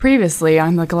Previously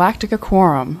on the Galactica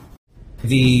Quorum.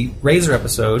 The Razor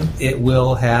episode, it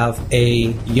will have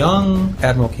a young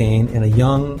Admiral Kane and a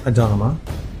young Adama.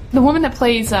 The woman that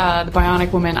plays the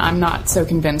Bionic Woman, I'm not so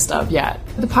convinced of yet.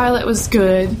 The pilot was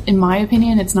good. In my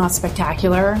opinion, it's not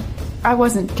spectacular. I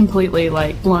wasn't completely,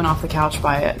 blown off the couch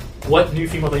by it. What new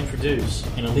female they introduce?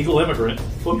 An illegal immigrant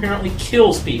who apparently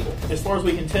kills people. As far as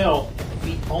we can tell,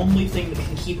 the only thing that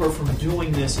can keep her from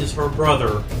doing this is her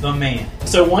brother, the man.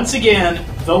 So once again,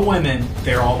 the women,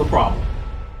 they're all the problem.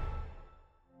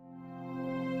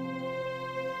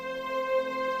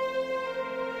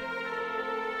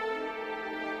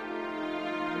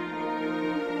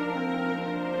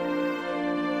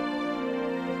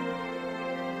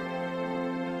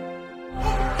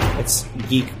 It's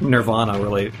geek nirvana,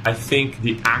 really. I think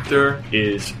the actor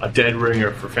is a dead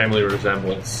ringer for family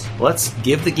resemblance. Let's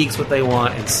give the geeks what they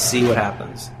want and see what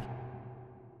happens.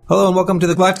 Hello and welcome to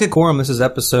the Galactic Quorum. This is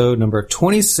episode number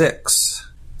 26.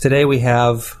 Today we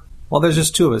have, there's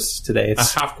just two of us today.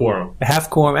 It's a half quorum. A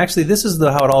half quorum. Actually, this is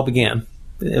how it all began.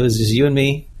 It was just you and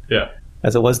me. Yeah.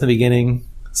 As it was in the beginning,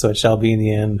 so it shall be in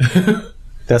the end.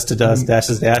 Dust to dust,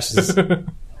 ashes to ashes.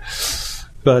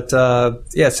 But,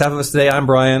 it's half of us today. I'm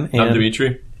Brian. And I'm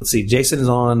Dimitri. Let's see, Jason is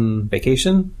on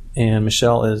vacation, and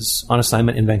Michelle is on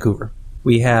assignment in Vancouver.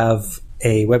 We have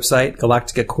a website,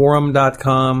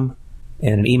 galacticaquorum.com,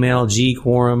 and an email,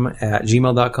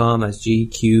 gquorum@gmail.com. That's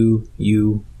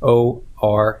GQUORUM.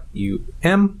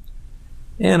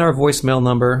 And our voicemail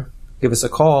number, give us a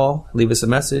call, leave us a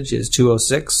message, is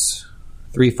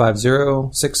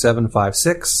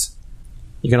 206-350-6756.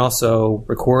 You can also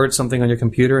record something on your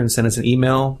computer and send us an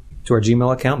email to our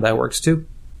Gmail account. That works too.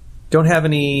 Don't have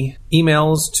any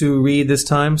emails to read this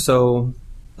time, so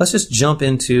let's just jump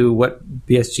into what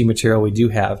BSG material we do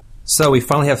have. So we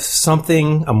finally have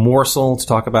something, a morsel to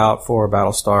talk about for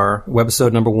Battlestar.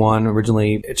 Webisode number 1.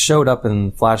 Originally, it showed up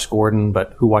in Flash Gordon,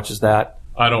 but who watches that?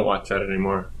 I don't watch that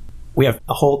anymore. We have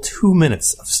a whole 2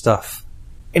 minutes of stuff.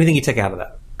 Anything you take out of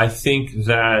that? I think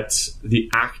that the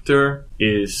actor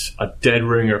is a dead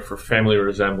ringer for family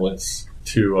resemblance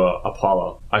to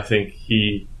Apollo. I think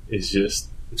he is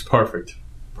it's perfect.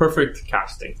 Perfect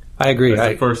casting. I agree.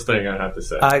 That's the first thing I have to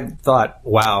say. I thought,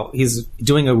 wow, he's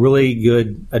doing a really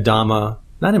good Adama,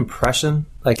 not impression,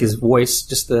 like his voice,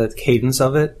 just the cadence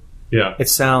of it. Yeah. It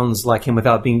sounds like him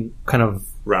without being kind of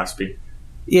raspy.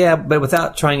 Yeah, but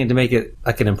without trying to make it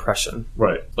like an impression.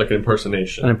 Right, like an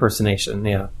impersonation. An impersonation,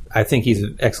 yeah. I think he's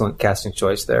an excellent casting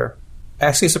choice there.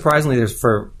 Actually, surprisingly, there's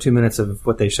for 2 minutes of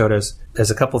what they showed us, there's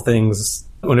a couple things.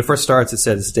 When it first starts, it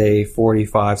says day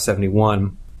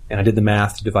 4571, and I did the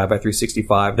math to divide by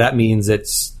 365. That means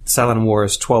it's Cylon War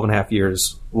is 12 and a half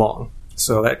years long.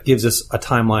 So that gives us a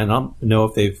timeline. I don't know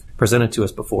if they've presented to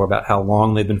us before about how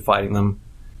long they've been fighting them,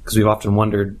 because we've often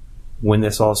wondered when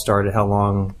this all started, how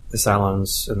long the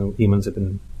Cylons and the humans have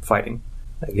been fighting.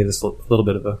 That gives us a little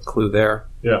bit of a clue there.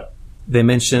 Yeah. They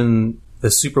mention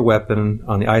the super weapon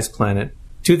on the ice planet.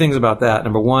 Two things about that.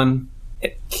 Number one,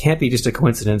 it can't be just a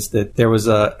coincidence that there was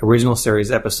a original series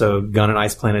episode, Gun and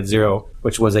Ice Planet Zero,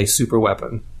 which was a super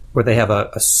weapon, where they have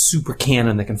a super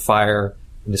cannon that can fire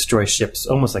and destroy ships,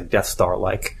 almost like Death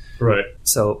Star-like. Right.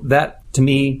 So that, to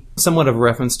me, somewhat of a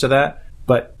reference to that.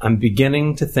 But I'm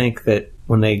beginning to think that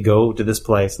when they go to this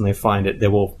place and they find it, they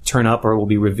will turn up or it will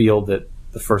be revealed that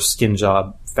the first skin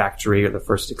job factory or the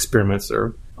first experiments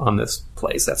are on this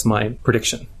place. That's my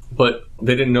prediction. But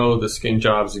they didn't know the skin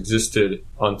jobs existed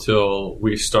until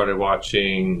we started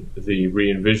watching the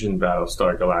re-envisioned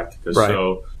Battlestar Galactica. Right.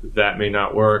 So that may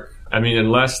not work. I mean,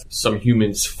 unless some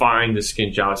humans find the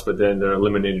skin jobs, but then they're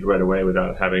eliminated right away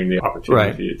without having the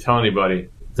opportunity to tell anybody.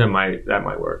 That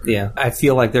might work. Yeah. I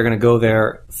feel like they're going to go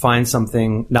there, find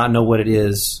something, not know what it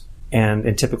is, and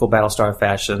in typical Battlestar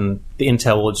fashion, the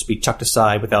intel will just be chucked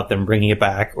aside without them bringing it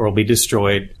back, or it'll be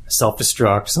destroyed,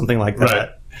 self-destruct, something like that. Right.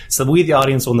 So we, the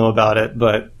audience, will know about it,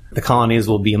 but the colonies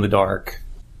will be in the dark.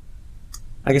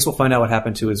 I guess we'll find out what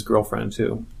happened to his girlfriend,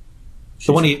 too.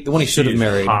 The one he should have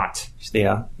married. Hot.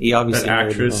 Yeah. He obviously that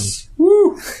married actress.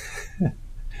 Woo!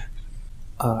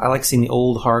 I like seeing the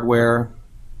old hardware.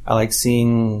 I like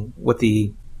seeing what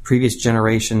the previous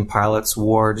generation pilots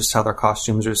wore, just how their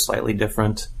costumes are slightly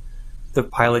different. The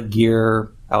pilot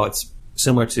gear, how it's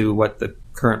similar to what the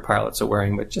current pilots are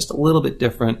wearing, but just a little bit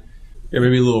different. Yeah,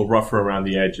 maybe a little rougher around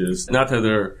the edges. Not that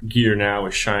their gear now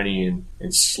is shiny and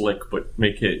slick, but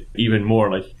make it even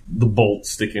more like the bolt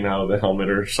sticking out of the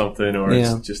helmet or something, or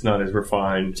it's just not as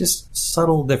refined. Just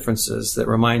subtle differences that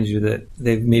remind you that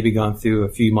they've maybe gone through a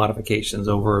few modifications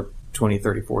over 20,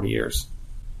 30, 40 years.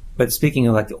 But speaking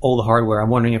of like the old hardware,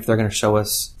 I'm wondering if they're going to show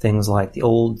us things like the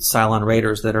old Cylon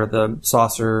Raiders that are the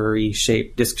saucer-y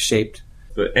shaped, disc-shaped.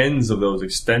 The ends of those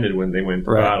extended when they went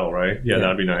to battle, right? Yeah,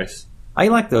 that'd be nice. I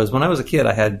like those. When I was a kid,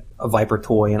 I had a Viper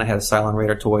toy and I had a Cylon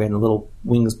Raider toy, and the little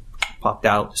wings popped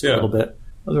out just a little bit.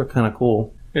 Those are kind of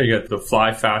cool. Yeah, you got the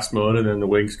fly fast mode, and then the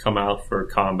wings come out for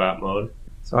combat mode.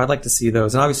 So I'd like to see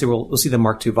those. And obviously we'll see the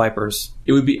Mark II Vipers.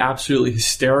 It would be absolutely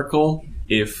hysterical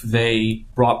if they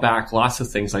brought back lots of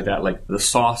things like that. Like the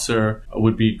saucer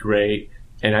would be great.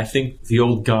 And I think the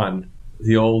old gun,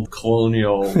 the old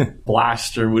Colonial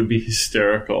blaster would be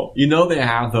hysterical. You know they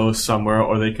have those somewhere,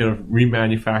 or they could have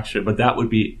remanufactured, but that would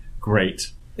be great.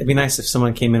 It'd be nice if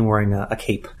someone came in wearing a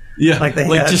cape. Yeah, like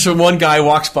just when one guy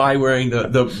walks by wearing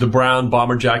the brown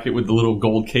bomber jacket with the little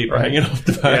gold cape hanging off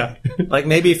the back. Yeah. Like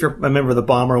maybe if you're a member of the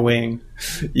bomber wing,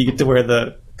 you get to wear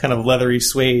the kind of leathery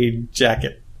suede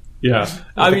jacket. Yeah.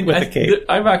 With the cape.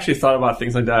 I've actually thought about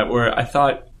things like that where I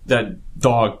thought that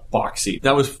dog Boxy,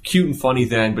 that was cute and funny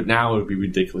then, but now it would be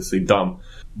ridiculously dumb.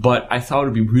 But I thought it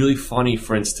would be really funny,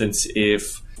 for instance,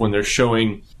 if when they're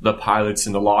showing the pilots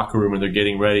in the locker room and they're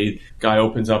getting ready, guy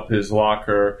opens up his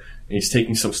locker and he's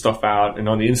taking some stuff out, and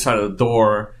on the inside of the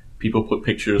door, people put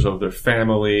pictures of their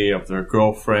family, of their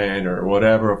girlfriend, or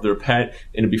whatever, of their pet.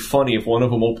 And it'd be funny if one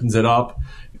of them opens it up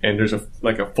and there's a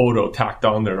photo tacked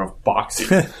on there of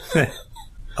Boxy.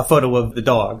 A photo of the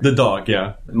dog. The dog,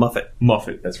 yeah. Muffet.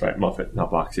 Muffet, that's right, Muffet, not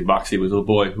Boxy. Boxy was a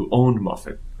boy who owned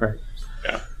Muffet. Right.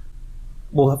 Yeah.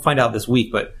 We'll find out this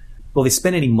week, but will they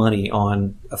spend any money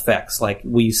on effects? Like,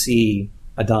 will you see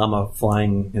Adama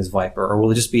flying his Viper? Or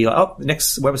will it just be, the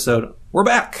next webisode, we're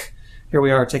back. Here we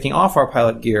are taking off our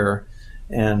pilot gear.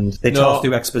 And they tell us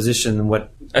through exposition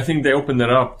what... I think they opened that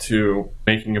up to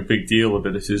making a big deal of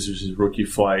it. This is his rookie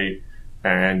flight.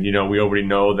 And, we already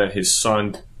know that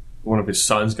one of his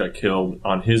sons got killed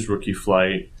on his rookie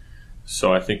flight.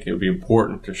 So I think it would be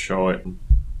important to show it.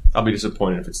 I'll be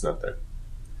disappointed if it's not there.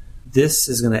 This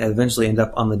is going to eventually end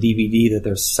up on the DVD that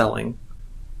they're selling.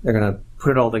 They're going to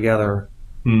put it all together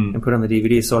and put it on the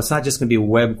DVD. So it's not just going to be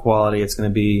web quality. It's going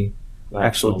to be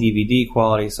actual DVD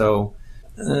quality. So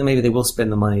maybe they will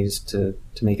spend the money to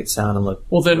make it sound and look.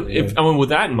 Well, then, with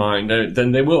that in mind,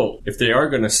 then they will. If they are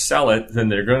going to sell it, then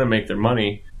they're going to make their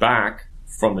money back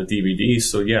from the DVD.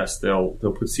 So yes, they'll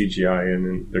put CGI in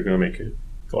and they're going to make it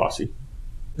glossy.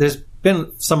 There's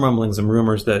been some rumblings and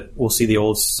rumors that we'll see the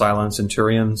old Cylon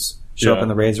Centurions show up in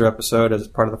the Razor episode as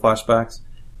part of the flashbacks.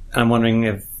 And I'm wondering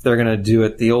if they're going to do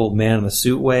it the old man in the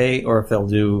suit way or if they'll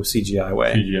do CGI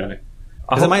way. CGI.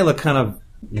 Because it might look kind of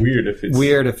weird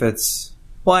if it's...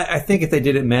 Well, I think if they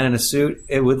did it man in a suit,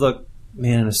 it would look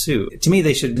man in a suit. To me,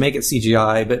 they should make it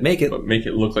CGI, but make it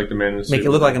look like the man in a suit. Make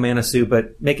it look like a man in a suit,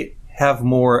 but make it have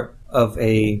more of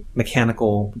a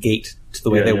mechanical gait to the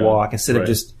way they walk instead of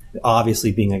just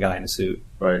obviously being a guy in a suit.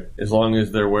 Right. As long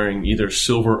as they're wearing either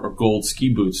silver or gold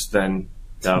ski boots, then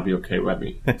that'll be okay with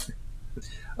me.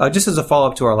 Just as a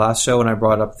follow-up to our last show, when I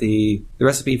brought up the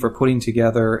recipe for putting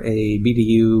together a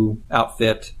BDU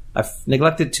outfit, I've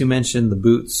neglected to mention the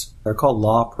boots. They're called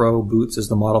Law Pro boots is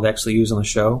the model they actually use on the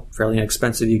show. Fairly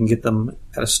inexpensive. You can get them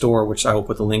at a store, which I will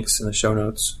put the links in the show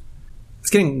notes. It's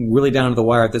getting really down to the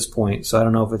wire at this point, so I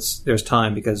don't know if there's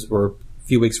time because we're a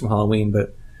few weeks from Halloween,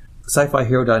 but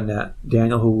SciFiHero.net,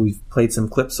 Daniel, who we've played some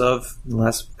clips of in the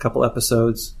last couple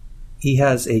episodes, he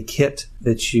has a kit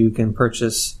that you can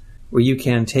purchase where you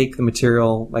can take the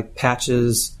material like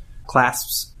patches,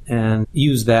 clasps, and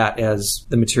use that as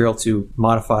the material to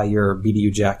modify your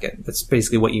BDU jacket. That's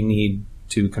basically what you need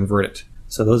to convert it.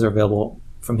 So those are available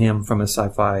from him from his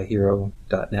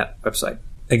SciFiHero.net website.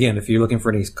 Again, if you're looking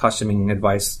for any costuming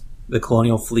advice, the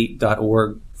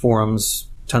colonialfleet.org forums,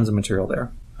 tons of material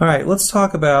there. All right, let's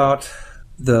talk about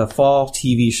the fall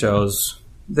TV shows.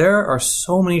 There are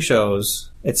so many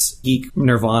shows. It's geek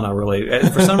nirvana, really.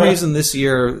 For some reason this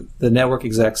year, the network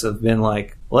execs have been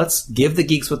like, let's give the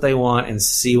geeks what they want and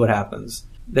see what happens.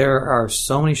 There are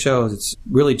so many shows. It's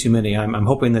really too many. I'm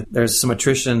hoping that there's some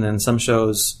attrition and some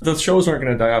shows. The shows aren't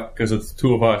going to die out because of the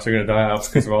two of us. They're going to die out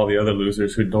because of all the other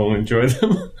losers who don't enjoy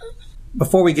them.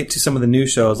 Before we get to some of the new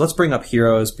shows, let's bring up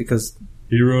Heroes because...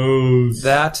 Heroes!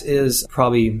 That is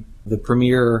probably the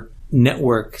premier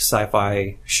network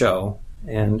sci-fi show,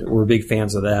 and we're big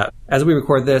fans of that. As we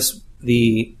record this,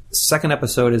 the second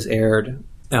episode is aired,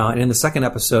 and in the second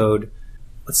episode,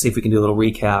 let's see if we can do a little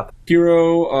recap.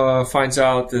 Hero finds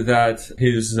out that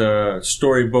his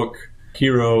storybook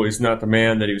hero is not the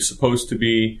man that he was supposed to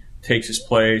be, takes his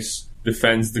place,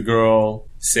 defends the girl,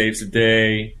 saves the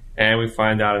day, and we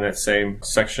find out in that same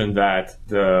section that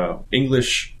the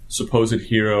English supposed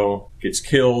hero gets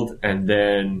killed, and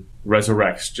then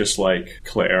resurrects just like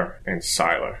Claire and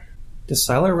Siler. Does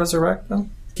Siler resurrect, though?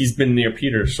 He's been near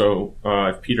Peter, so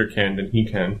if Peter can, then he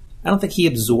can. I don't think he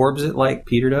absorbs it like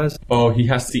Peter does. Oh, he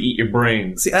has to eat your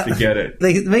brains to get it.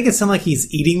 They make it sound like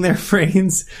he's eating their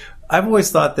brains. I've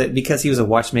always thought that because he was a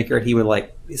watchmaker, he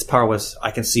would his power was,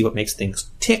 I can see what makes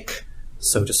things tick,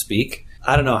 so to speak.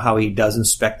 I don't know how he does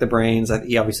inspect the brains.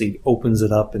 He obviously opens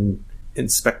it up and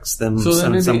inspects them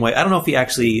some way. I don't know if he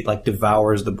actually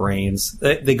devours the brains.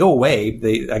 They go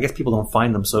away. I guess people don't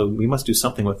find them, so we must do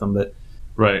something with them. But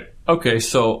right. Okay,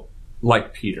 so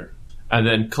like Peter. And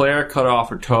then Claire cut off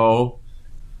her toe.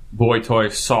 Boy Toy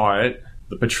saw it.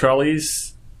 The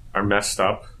Petrellis are messed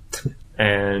up.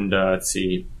 And let's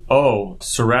see. Oh,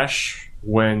 Suresh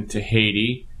went to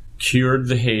Haiti, cured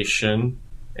the Haitian,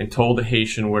 and told the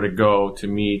Haitian where to go to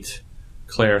meet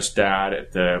Claire's dad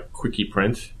at the Quickie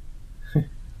Print.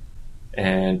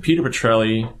 And Peter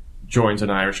Petrelli joins an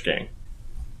Irish gang.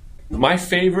 My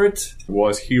favorite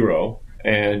was Hero,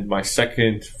 and my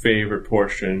second favorite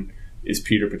portion is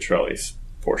Peter Petrelli's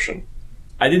portion.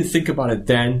 I didn't think about it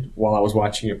then while I was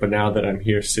watching it, but now that I'm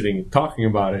here sitting and talking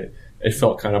about it, it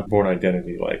felt kind of Born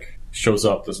Identity, shows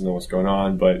up, doesn't know what's going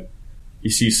on, but he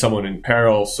sees someone in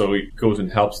peril, so he goes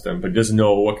and helps them, but doesn't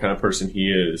know what kind of person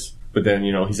he is. But then,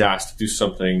 he's asked to do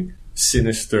something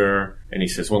sinister, and he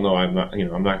says, well, no, I'm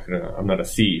not a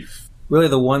thief. Really,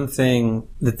 the one thing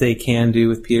that they can do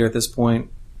with Peter at this point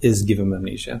is give him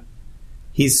amnesia.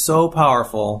 He's so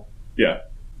powerful. Yeah.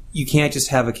 You can't just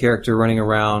have a character running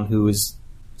around who is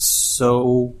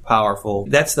so powerful.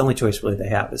 That's the only choice really they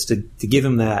have, is to give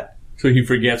him that. So he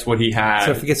forgets what he had.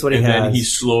 And then he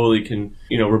slowly can,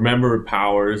 remember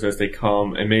powers as they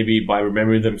come, and maybe by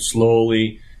remembering them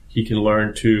slowly, he can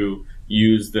learn to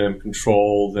use them,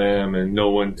 control them, and know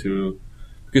when to...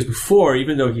 Because before,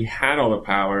 even though he had all the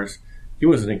powers, he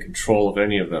wasn't in control of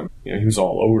any of them. He was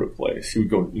all over the place. He would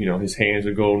go, his hands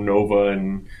would go nova,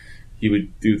 and he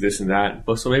would do this and that.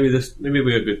 But so maybe it'd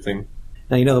be a good thing.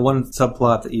 Now, the one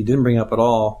subplot that you didn't bring up at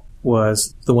all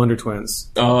was the Wonder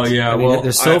Twins. Oh, yeah.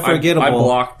 They're so forgettable. I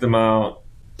blocked them out.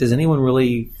 Does anyone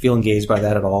really feel engaged by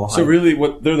that at all? So really,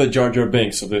 they're the Jar Jar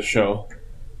Binks of this show.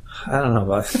 I don't know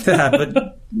about that,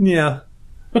 but yeah.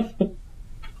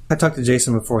 I talked to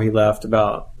Jason before he left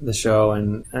about the show,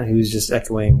 and he was just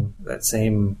echoing that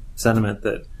same sentiment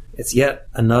that it's yet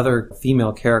another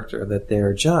female character that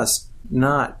they're just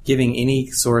not giving any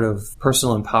sort of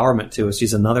personal empowerment to.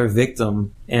 She's another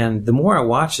victim, and the more I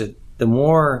watch it, the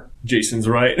more... Jason's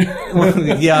right.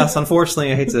 Yes,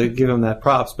 unfortunately, I hate to give him that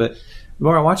props, but the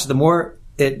more I watch it, the more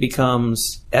it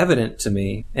becomes evident to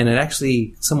me, and it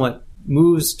actually somewhat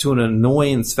moves to an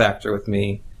annoyance factor with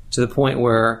me, to the point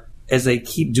where as they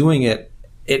keep doing it,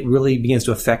 it really begins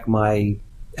to affect my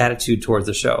attitude towards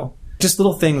the show. Just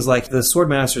little things like the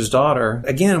Swordmaster's daughter,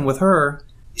 again, with her,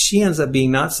 she ends up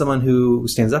being not someone who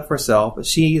stands up for herself, but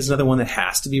she is another one that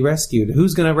has to be rescued.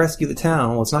 Who's going to rescue the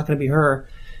town? Well, it's not going to be her.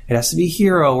 It has to be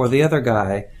Hero or the other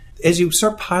guy. As you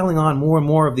start piling on more and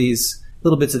more of these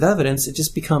little bits of evidence, it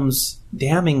just becomes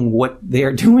damning what they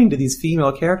are doing to these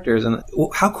female characters. And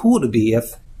how cool would it be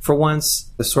if, for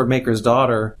once, the Swordmaker's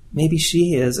daughter, maybe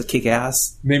she is a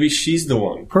kick-ass... Maybe she's the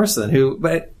one. ...person who...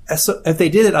 But if they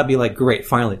did it, I'd be like, great,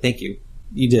 finally, thank you.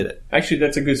 You did it. Actually,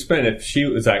 that's a good spin. If she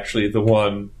was actually the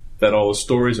one that all the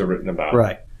stories are written about.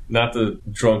 Right. Not the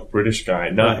drunk British guy,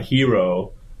 not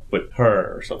Hero, but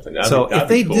her or something. If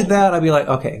they did that, I'd be like,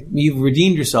 okay, you've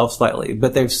redeemed yourself slightly.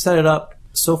 But they've set it up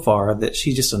so far that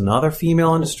she's just another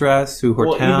female in distress who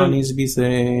her town needs to be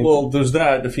saved. Well, there's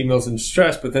that, the female's in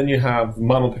distress, but then you have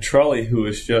Mama Petrelli, who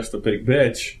is just a big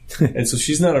bitch. And so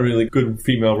she's not a really good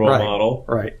female role model.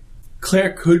 Right.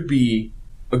 Claire could be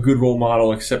a good role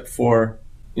model, except for,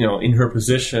 in her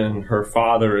position, her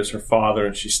father is her father,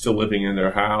 and she's still living in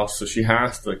their house, so she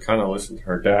has to kind of listen to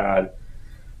her dad.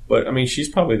 But, she's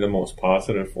probably the most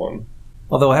positive one.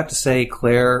 Although I have to say,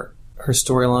 Claire, her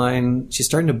storyline, she's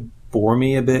starting to bore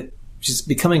me a bit. She's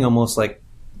becoming almost like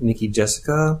Nikki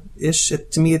Jessica-ish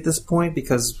to me at this point,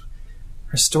 because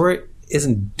her story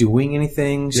isn't doing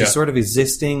anything. She's sort of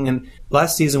existing. And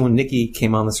last season when Nikki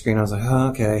came on the screen, I was like, oh,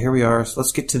 okay, here we are. So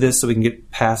let's get to this so we can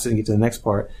get past it and get to the next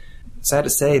part. Sad to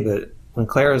say, but when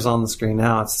Claire is on the screen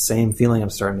now, it's the same feeling I'm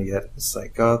starting to get. It's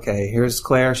like, okay, here's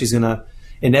Claire. She's going to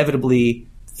inevitably,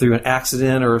 through an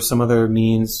accident or some other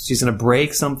means, she's going to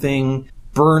break something,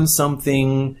 burn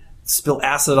something, spill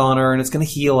acid on her, and it's going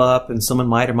to heal up, and someone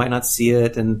might or might not see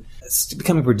it, and it's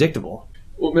becoming predictable.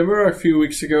 Well, remember a few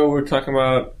weeks ago we were talking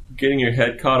about getting your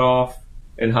head cut off,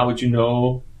 and how would you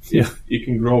know if it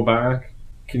can grow back?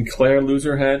 Can Claire lose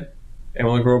her head and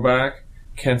will it grow back?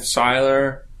 Can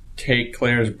Siler take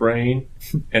Claire's brain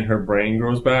and her brain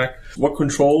grows back. What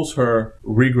controls her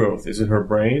regrowth? Is it her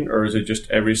brain, or is it just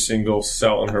every single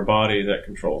cell in her body that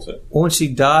controls it? Well, when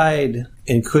she died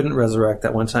and couldn't resurrect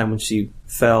that one time when she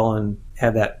fell and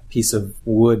had that piece of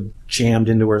wood jammed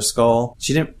into her skull,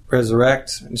 she didn't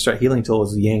resurrect and start healing until it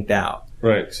was yanked out.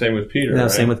 Right, same with Peter. No,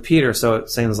 right? same with Peter. So it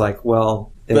seems like,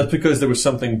 well... That's because there was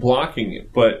something blocking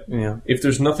it. But if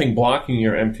there's nothing blocking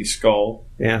your empty skull,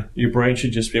 your brain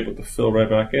should just be able to fill right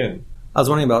back in. I was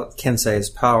wondering about Kensei's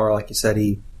power. Like you said,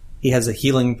 he has a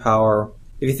healing power.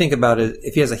 If you think about it,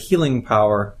 if he has a healing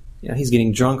power, he's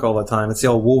getting drunk all the time. It's the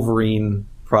old Wolverine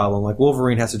problem. Like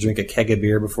Wolverine has to drink a keg of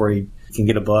beer before he can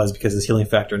get a buzz because his healing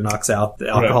factor knocks out the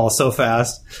alcohol so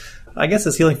fast. I guess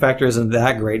his healing factor isn't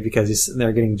that great because he's sitting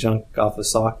there getting drunk off of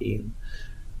sake.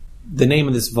 The name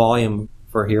of this volume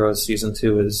for Heroes Season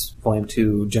 2 is Volume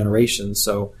 2 Generations,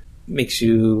 so it makes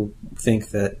you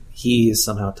think that he is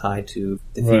somehow tied to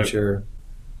the future.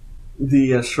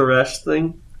 The Suresh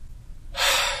thing?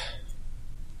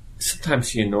 Sometimes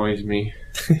he annoys me.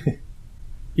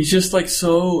 He's just like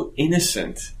so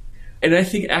innocent. And I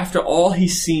think after all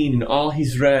he's seen and all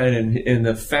he's read and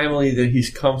the family that he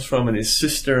comes from and his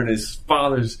sister and his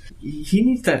father's, he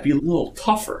needs to be a little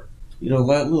tougher. A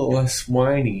little less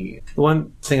whiny. The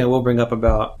one thing I will bring up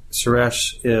about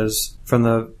Suresh is from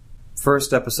the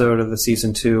first episode of the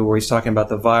Season 2 where he's talking about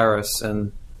the virus,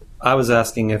 and I was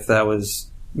asking if that was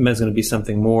meant going to be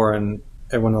something more, and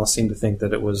everyone else seemed to think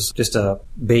that it was just a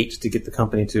bait to get the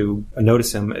company to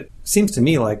notice him. It seems to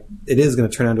me like it is going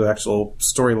to turn into an actual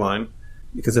storyline,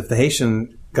 because if the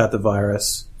Haitian got the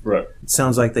virus, right, it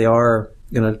sounds like they are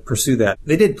going to pursue that.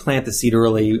 They did plant the seed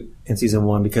early in Season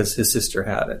 1 because his sister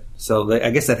had it. So I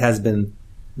guess that has been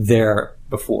there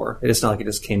before. It's not like it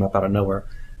just came up out of nowhere.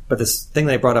 But this thing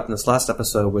they brought up in this last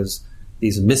episode was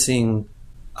these missing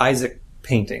Isaac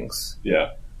paintings.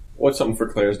 Yeah. What's something for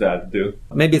Claire's dad to do?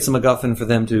 Maybe it's a MacGuffin for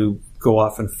them to go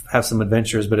off and have some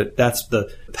adventures, but that's the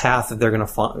path that they're going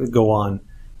to go on.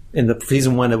 In the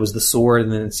Season 1, it was the sword,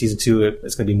 and then in Season 2,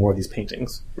 it's going to be more of these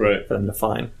paintings for them to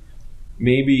find.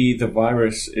 Maybe the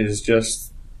virus is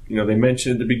just, they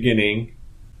mentioned at the beginning,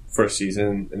 first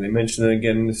season, and they mentioned it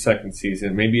again in the second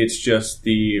season. Maybe it's just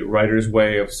the writer's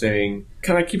way of saying,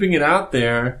 kind of keeping it out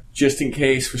there, just in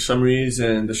case for some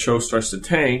reason the show starts to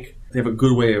tank. They have a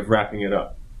good way of wrapping it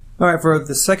up. All right, for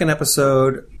the second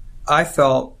episode, I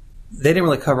felt they didn't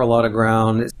really cover a lot of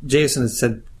ground. Jason had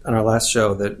said on our last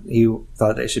show that he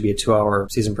thought it should be a 2-hour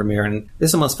season premiere, and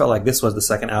this almost felt like this was the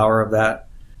second hour of that.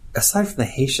 Aside from the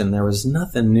Haitian, there was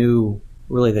nothing new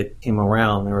really that came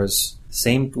around. There was the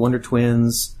same Wonder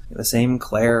Twins, the same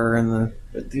Claire, and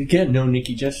again, no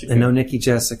Nikki Jessica. And no Nikki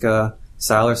Jessica.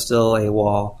 Siler's still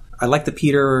AWOL. I like the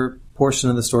Peter portion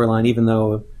of the storyline, even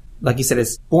though, like you said,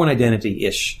 it's Born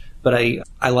Identity-ish. But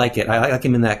I like it. I like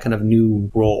him in that kind of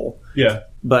new role. Yeah.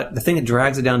 But the thing that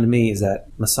drags it down to me is that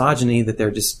misogyny that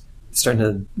they're just starting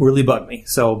to really bug me.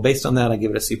 So based on that, I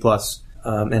give it a C+.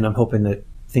 And I'm hoping that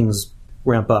things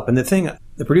ramp up. And the thing,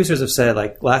 the producers have said,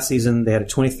 like last season, they had a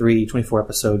 24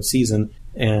 episode season,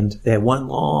 and they had one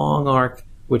long arc,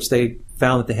 which they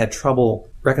found that they had trouble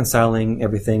reconciling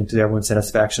everything to everyone's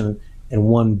satisfaction in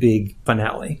one big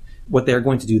finale. What they're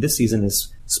going to do this season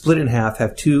is split in half,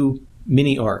 have 2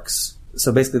 mini arcs.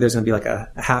 So basically there's going to be like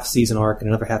a half season arc and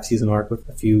another half season arc with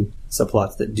a few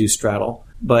subplots that do straddle.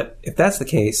 But if that's the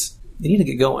case, they need to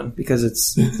get going, because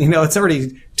it's, it's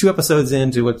already 2 episodes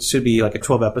into what should be like a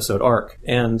 12 episode arc.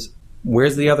 And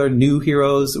where's the other new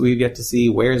heroes that we've yet to see?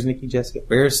 Where's Nikki Jessica?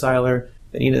 Where's Siler?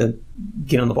 They need to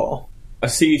get on the ball. A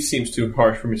C seems too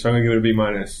harsh for me, so I'm going to give it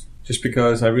a B-. Just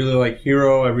because I really like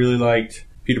Hero. I really liked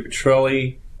Peter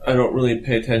Petrelli. I don't really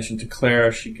pay attention to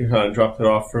Claire. She kind of dropped it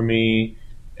off for me.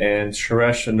 And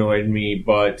Suresh annoyed me,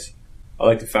 but I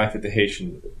like the fact that the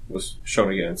Haitian was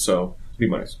shown again, so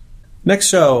B-. Next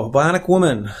show, Bionic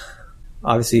Woman.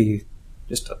 Obviously,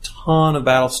 just a ton of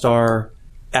Battlestar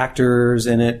actors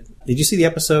in it. Did you see the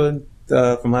episode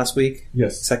from last week?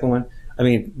 Yes. The second one? I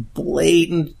mean,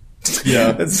 blatant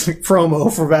it's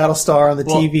promo for Battlestar on the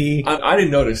TV. I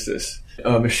didn't notice this.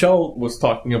 Michelle was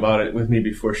talking about it with me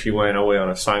before she went away on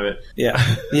assignment. Yeah,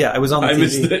 it was on the TV. I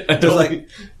missed it.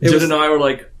 Jen and I were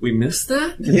like, we missed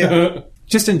that? Yeah.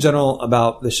 Just in general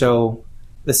about the show,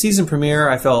 the season premiere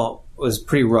I felt was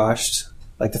pretty rushed.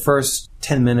 Like the first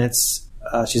 10 minutes,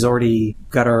 she's already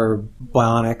got her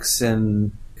bionics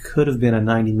and could have been a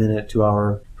 90-minute,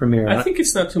 2-hour premiere. I think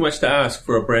it's not too much to ask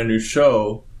for a brand new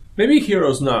show. Maybe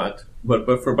Hero's not, but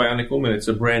for Bionic Woman, it's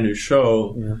a brand new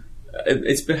show. Yeah.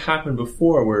 It's happened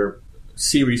before where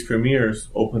series premieres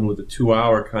open with a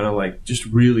 2-hour kind of like just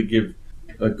really give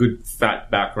a good fat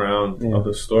background of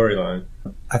the storyline.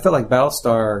 I felt like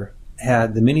Battlestar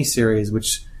had the miniseries,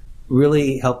 which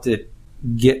really helped it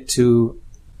get to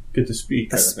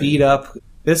speed. Speed up.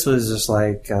 This was just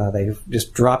like they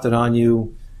just dropped it on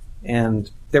you, and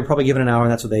they were probably given an hour,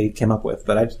 and that's what they came up with.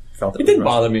 But I felt it didn't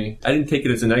bother me. I didn't take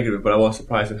it as a negative, but I was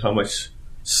surprised at how much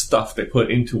stuff they put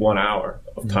into 1 hour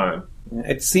of time.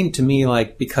 It seemed to me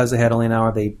like because they had only an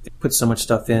hour, they put so much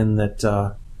stuff in that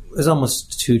it was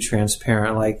almost too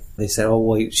transparent. Like they said, oh,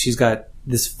 well, she's got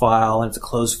this file, and it's a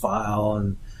closed file,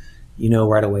 and you know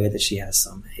right away that she has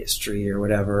some history or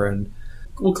whatever. And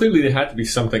well, clearly there had to be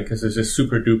something because there's this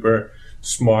super duper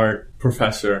smart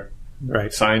professor,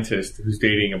 scientist who's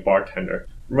dating a bartender.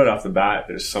 Right off the bat,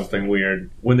 there's something weird.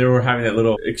 When they were having that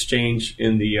little exchange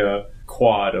in the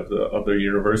quad of their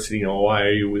university, you know, why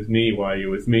are you with me? Why are you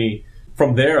with me?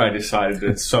 From there, I decided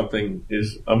that something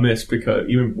is amiss because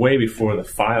even way before the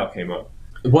file came up.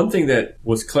 One thing that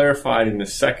was clarified in the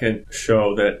second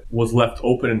show that was left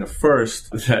open in the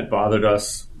first that bothered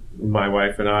us, my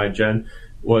wife and I, Jen,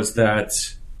 was that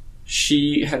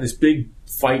she had this big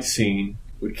fight scene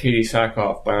with Katie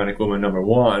Sackhoff, Bionic Woman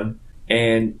 #1,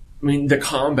 and I mean the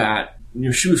combat. You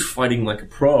know, she was fighting like a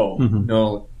pro. You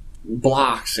know,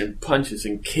 blocks and punches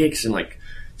and kicks and like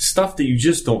stuff that you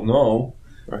just don't know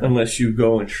unless you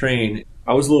go and train.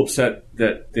 I was a little upset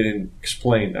that they didn't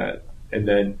explain that, and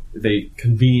then they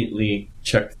conveniently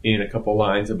checked in a couple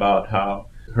lines about how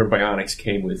her bionics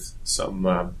came with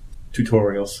some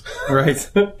tutorials. Right.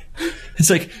 It's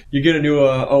like you get a new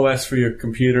OS for your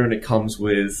computer, and it comes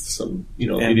with some, you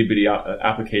know, itty bitty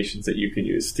applications that you can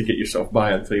use to get yourself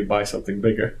by until you buy something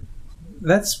bigger.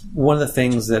 That's one of the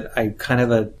things that I kind of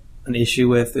have an issue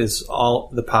with is all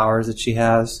the powers that she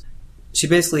has. She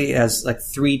basically has like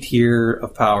 3 tier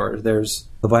of powers. There's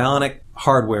the bionic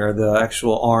hardware, the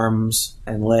actual arms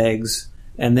and legs,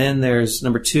 and then there's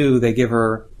number 2. They give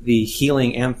her the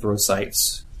healing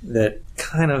anthrocytes that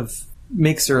kind of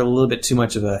makes her a little bit too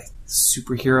much of a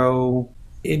superhero.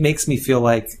 It makes me feel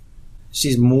like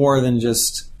she's more than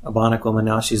just a bionic woman.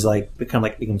 Now she's like kind of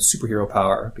like become superhero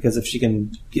power, because if she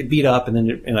can get beat up and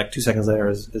then in like 2 seconds later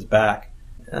is back.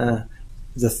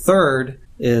 The third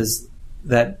is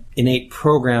that innate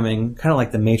programming, kind of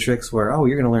like the Matrix, where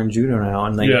you're going to learn judo now,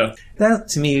 and like that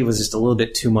to me was just a little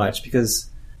bit too much, because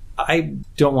I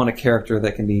don't want a character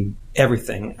that can be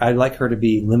everything. I'd like her to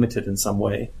be limited in some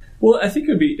way. Well, I think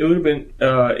it would have been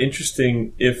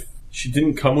interesting if she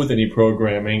didn't come with any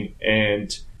programming,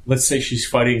 and let's say she's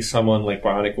fighting someone like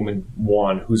Bionic Woman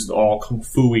 1, who's all kung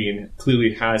fu-y and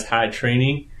clearly has had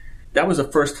training. That was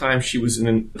the first time she was in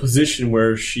a position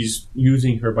where she's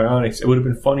using her bionics. It would have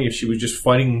been funny if she was just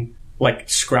fighting, like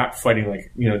scrap fighting, like,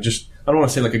 you know, just, I don't want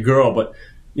to say like a girl, but,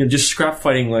 you know, just scrap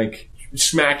fighting, like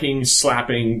smacking,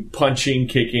 slapping, punching,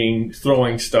 kicking,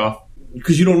 throwing stuff.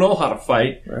 Because you don't know how to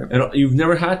fight, and you've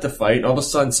never had to fight, and all of a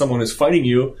sudden someone is fighting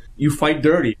you, you fight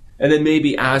dirty. And then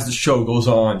maybe as the show goes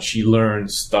on, she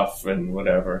learns stuff and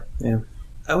whatever. Yeah.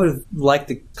 I would have liked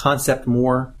the concept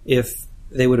more if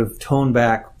they would have toned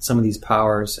back some of these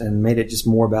powers and made it just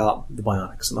more about the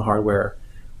bionics and the hardware,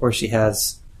 where she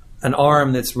has an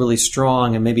arm that's really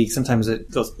strong, and maybe sometimes it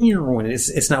goes, and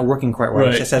it's not working quite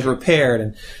right. She just has repaired,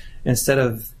 and instead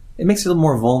of, it makes her a little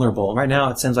more vulnerable. Right now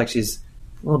it seems like she's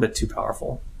a little bit too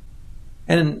powerful.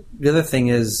 And the other thing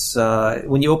is,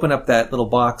 when you open up that little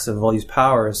box of all these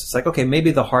powers, it's like, okay,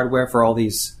 maybe the hardware for all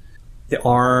these, the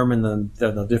arm and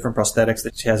the different prosthetics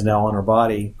that she has now on her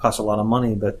body cost a lot of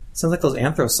money, but it sounds like those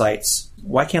anthrocytes,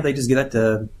 why can't they just give that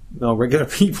to regular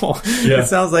people? It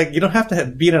sounds like you don't have to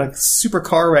be in a super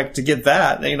car wreck to get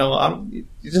that. You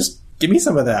just give me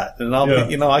some of that, and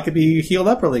I could be healed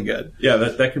up really good. Yeah,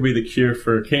 that could be the cure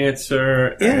for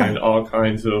cancer and all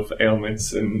kinds of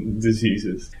ailments and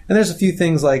diseases. And there's a few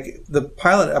things, like the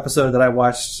pilot episode that I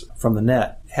watched from the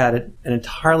net had an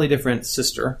entirely different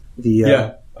sister.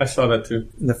 I saw that too.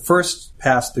 The first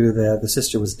pass through, the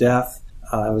sister was deaf.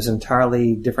 It was an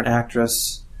entirely different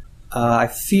actress. I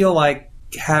feel like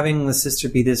having the sister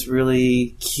be this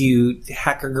really cute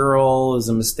hacker girl is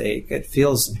a mistake. It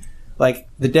feels like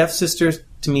the deaf sister,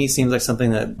 to me, seems like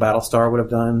something that Battlestar would have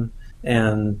done,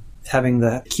 and having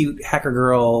the cute hacker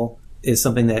girl is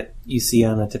something that you see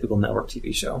on a typical network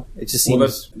TV show. It just seems...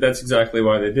 Well, that's exactly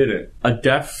why they did it. A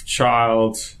deaf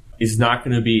child is not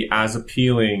going to be as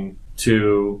appealing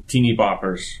to teeny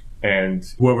boppers, and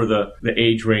whoever the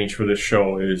age range for this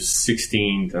show is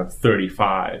 16 to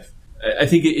 35. I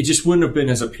think it just wouldn't have been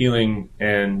as appealing,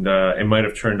 and it might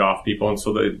have turned off people. And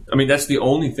so, that's the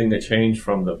only thing that changed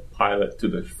from the pilot to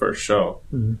the first show.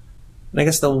 Mm-hmm. And I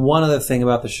guess the one other thing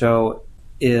about the show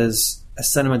is a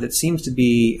sentiment that seems to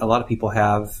be a lot of people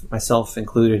have, myself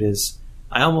included, is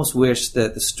I almost wish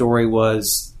that the story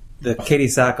was the Katie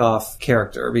Sackhoff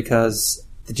character, because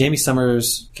the Jamie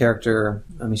Summers character,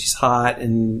 I mean, she's hot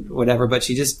and whatever, but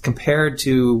she just, compared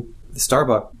to the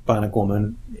Starbuck Bionic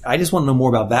Woman, I just want to know more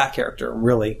about that character,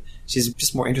 really. She's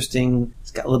just more interesting.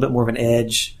 She's got a little bit more of an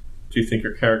edge. Do you think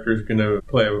her character is going to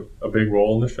play a big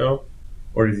role in the show?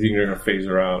 Or do you think they're going to phase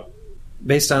her out?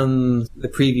 Based on the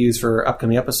previews for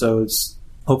upcoming episodes,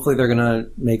 hopefully they're going to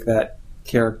make that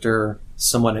character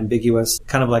somewhat ambiguous,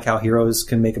 kind of like how heroes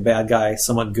can make a bad guy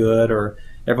somewhat good, or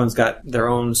everyone's got their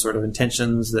own sort of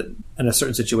intentions that in a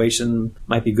certain situation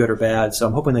might be good or bad. So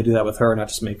I'm hoping they do that with her, not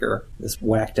just make her this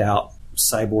whacked out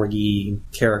cyborgy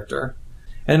character.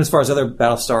 And as far as other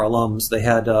Battlestar alums, they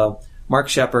had Mark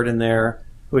Shepard in there,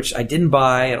 which I didn't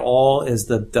buy at all as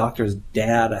the Doctor's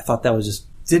dad. I thought that was just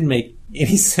didn't make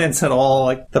any sense at all.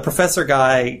 Like the professor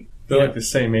guy, they're like the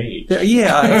same age.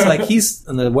 Yeah, it's like he's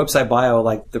in the website bio,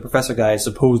 like the professor guy is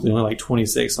supposedly only like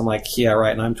 26. I'm like, yeah,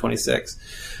 right, and I'm 26.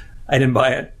 I didn't buy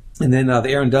it. And then the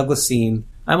Aaron Douglas scene,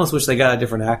 I almost wish they got a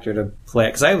different actor to play it,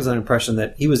 because I was under the impression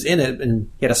that he was in it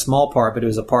and he had a small part, but it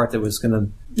was a part that was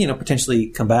going to, potentially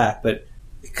come back. But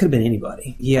it could have been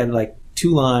anybody. He had like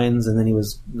 2 lines and then he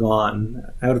was gone.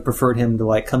 I would have preferred him to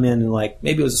like come in and like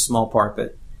maybe it was a small part,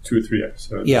 but 2 or 3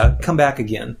 episodes. Yeah, come back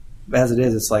again. As it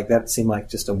is, it's like that seemed like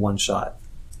just a one shot.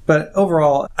 But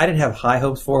overall, I didn't have high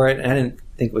hopes for it. I didn't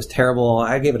think it was terrible.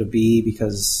 I gave it a B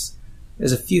because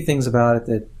there's a few things about it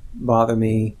that bother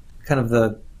me. Kind of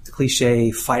the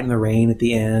cliche fight in the rain at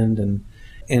the end,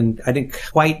 and I didn't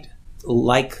quite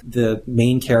like the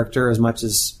main character as much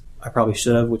as I probably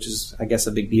should have, which is, I guess,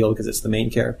 a big deal because it's the main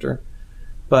character.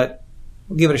 But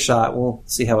we'll give it a shot. We'll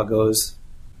see how it goes.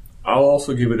 I'll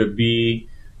also give it a B,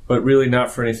 but really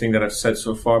not for anything that I've said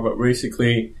so far, but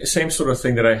basically the same sort of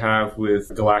thing that I have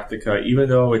with Galactica. Even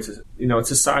though it's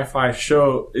a sci-fi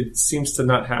show, it seems to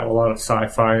not have a lot of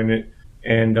sci-fi in it.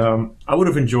 And I would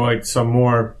have enjoyed some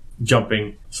more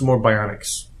jumping, some more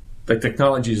bionics. The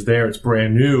technology is there. It's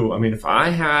brand new. I mean, if I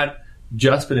had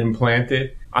just been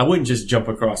implanted, I wouldn't just jump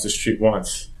across the street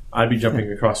once. I'd be jumping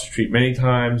across the street many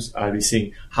times. I'd be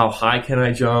seeing how high can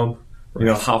I jump,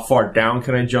 how far down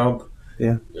can I jump,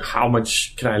 how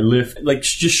much can I lift. Like,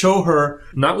 just show her,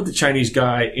 not with the Chinese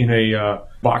guy in a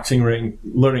boxing ring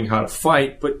learning how to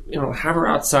fight, but, have her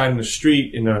outside in the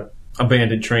street in a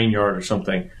abandoned train yard or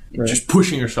something. Right. Just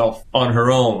pushing herself on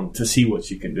her own to see what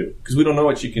she can do. Because we don't know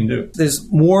what she can do. There's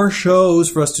more shows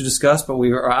for us to discuss, but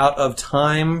we are out of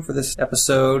time for this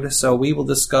episode. So we will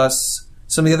discuss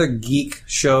some of the other geek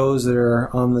shows that are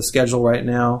on the schedule right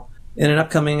now in an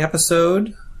upcoming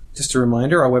episode. Just a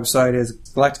reminder, our website is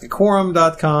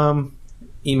galacticaquorum.com.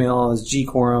 Email is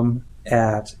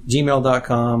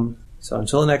gquorum@gmail.com. So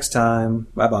until next time,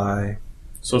 bye-bye.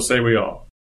 So say we all.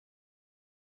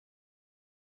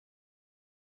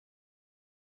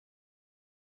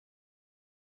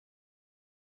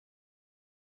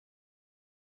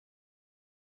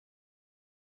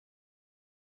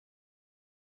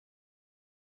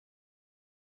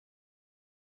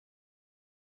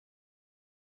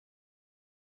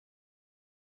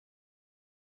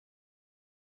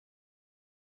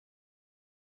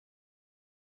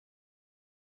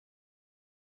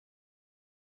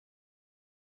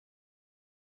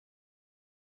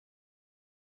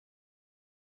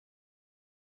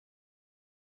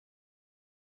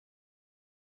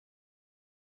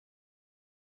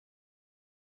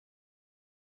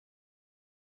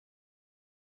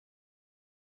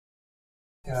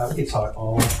 Yeah, we could talk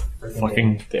all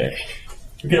fucking day.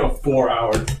 We get a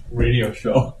 4-hour radio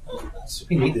show. That's what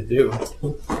we need to do.